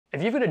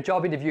If you've got a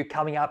job interview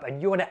coming up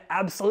and you want to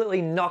absolutely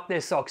knock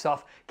their socks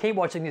off, keep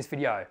watching this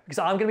video because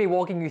I'm going to be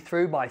walking you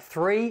through my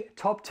 3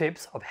 top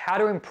tips of how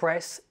to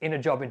impress in a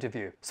job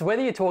interview. So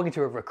whether you're talking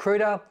to a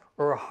recruiter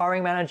or a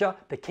hiring manager,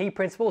 the key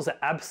principles are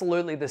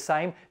absolutely the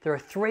same. There are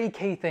 3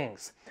 key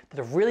things that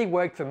have really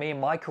worked for me in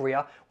my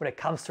career when it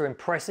comes to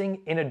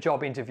impressing in a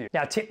job interview.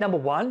 Now, tip number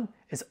 1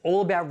 is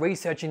all about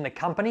researching the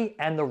company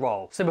and the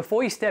role. So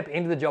before you step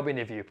into the job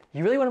interview,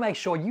 you really want to make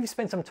sure you've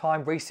spent some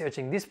time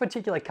researching this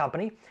particular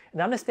company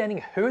and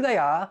understanding who they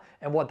are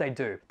and what they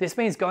do. This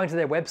means going to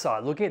their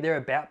website, looking at their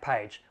about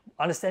page,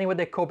 understanding what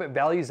their corporate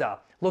values are,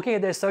 looking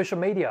at their social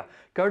media,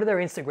 go to their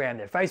Instagram,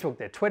 their Facebook,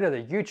 their Twitter,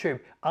 their YouTube,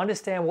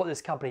 understand what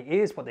this company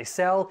is, what they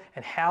sell,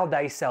 and how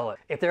they sell it.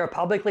 If they're a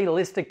publicly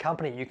listed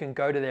company, you can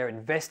go to their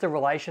investor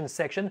relations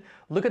section,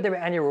 look at their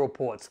annual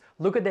reports,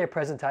 look at their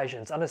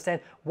presentations,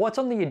 understand what's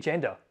on the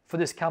agenda for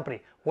this company,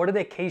 what are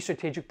their key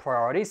strategic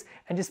priorities,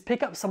 and just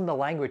pick up some of the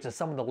language and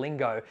some of the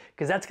lingo,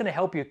 because that's going to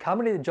help you come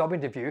into the job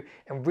interview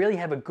and really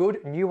have a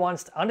good,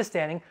 nuanced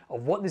understanding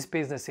of what this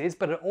business is,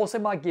 but it also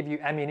might give you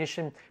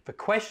ammunition for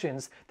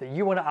questions that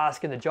you want to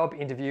ask in the job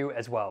interview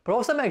as well. But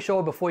also make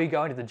sure before you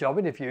go into the job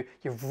interview,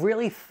 you've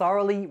really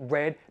thoroughly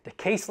read the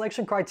key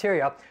selection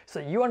criteria so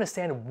that you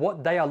understand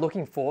what they are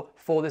looking for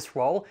this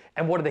role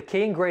and what are the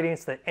key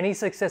ingredients that any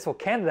successful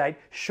candidate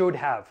should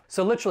have.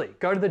 So literally,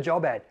 go to the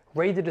job ad,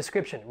 read the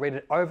description, read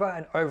it over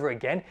and over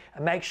again,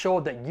 and make sure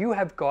that you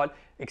have got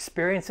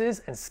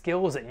experiences and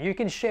skills that you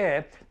can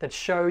share that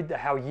show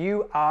how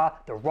you are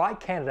the right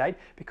candidate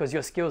because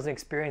your skills and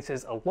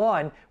experiences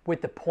align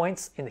with the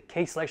points in the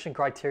key selection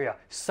criteria.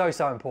 So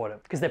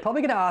important. Because they're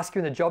probably going to ask you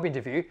in the job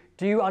interview,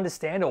 do you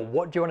understand or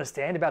what do you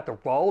understand about the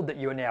role that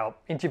you are now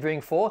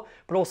interviewing for?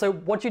 But also,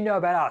 what do you know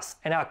about us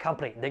and our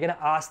company? They're going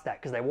to ask that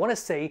because they want to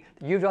see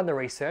that you've done the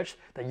research,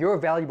 that you're a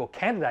valuable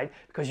candidate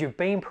because you've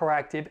been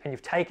proactive and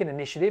you've taken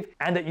initiative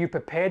and that you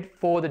prepared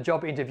for the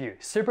job interview.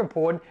 Super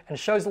important and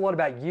shows a lot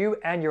about you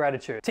and your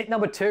attitude. Tip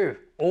number 2,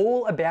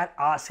 all about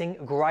asking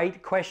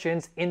great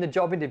questions in the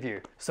job interview.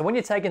 So when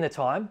you're taking the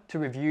time to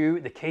review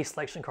the key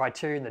selection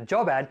criteria in the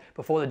job ad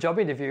before the job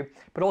interview,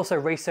 but also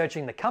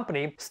researching the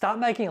company, start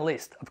making a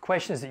list of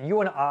questions that you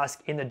want to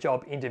ask in the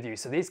job interview.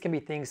 So these can be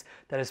things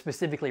that are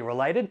specifically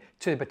related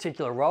to the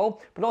particular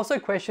role, but also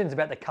questions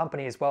about the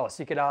company as well.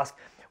 So you could ask,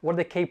 what are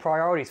the key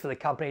priorities for the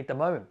company at the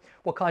moment?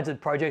 What kinds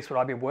of projects would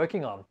I be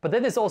working on? But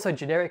then there's also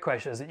generic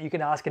questions that you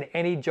can ask in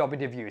any job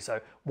interview.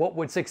 So what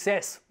would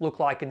success look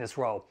like in this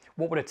role?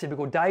 What would a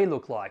typical day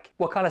look like?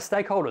 What kind of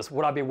stakeholders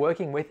would I be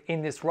working with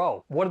in this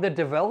role? What are the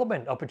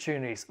development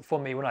opportunities for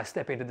me when I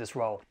step into this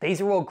role?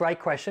 These are all great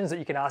questions that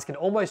you can ask in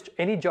almost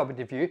any job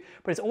interview,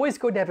 but it's always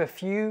good to have a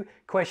few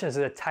questions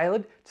that are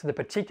tailored to the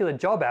particular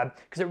job ad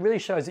because it really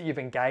shows that you've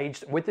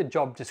engaged with the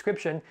job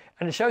description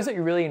and it shows that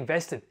you're really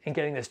invested in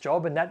getting this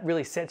job, and that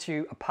really sets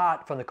you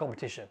apart from the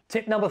competition.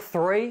 Tip number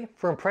 3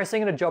 for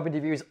impressing in a job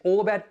interview is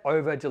all about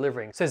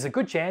over-delivering. So there's a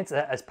good chance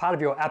that as part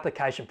of your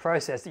application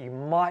process that you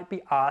might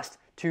be asked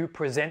to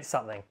present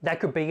something. That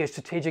could be a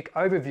strategic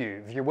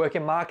overview. If you work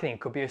in marketing, it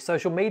could be a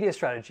social media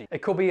strategy.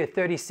 It could be a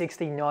 30,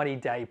 60,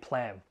 90-day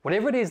plan.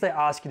 Whatever it is they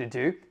ask you to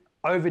do,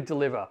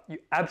 over-deliver. You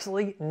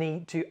absolutely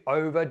need to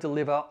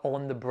over-deliver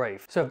on the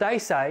brief. So if they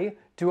say,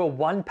 do a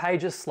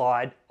 1-pager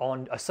slide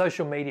on a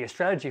social media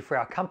strategy for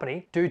our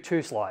company, do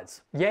 2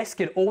 slides. Yes,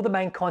 get all the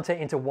main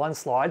content into 1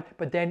 slide,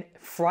 but then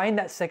frame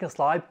that second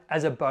slide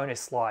as a bonus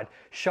slide.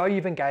 Show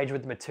you've engaged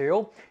with the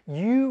material.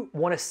 You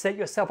want to set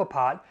yourself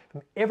apart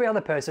from every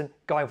other person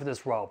going for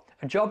this role.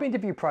 A job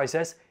interview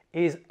process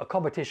is a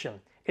competition.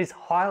 It's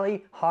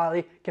highly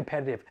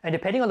competitive. And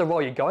depending on the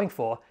role you're going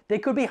for, there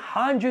could be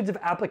hundreds of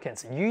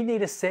applicants. You need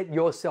to set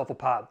yourself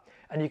apart.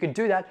 And you can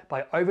do that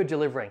by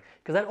over-delivering,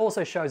 because that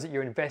also shows that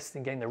you're invested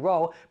in getting the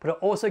role, but it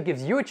also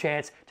gives you a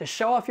chance to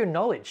show off your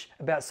knowledge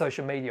about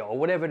social media or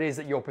whatever it is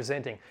that you're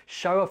presenting.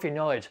 Show off your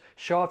knowledge,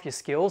 show off your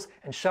skills,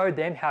 and show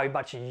them how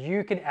much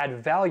you can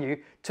add value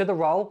to the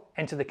role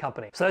and to the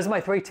company. So those are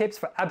my 3 tips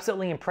for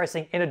absolutely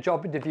impressing in a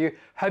job interview.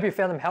 Hope you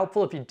found them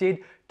helpful. If you did,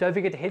 don't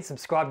forget to hit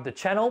subscribe to the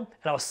channel,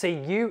 and I'll see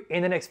you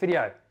in the next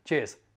video. Cheers.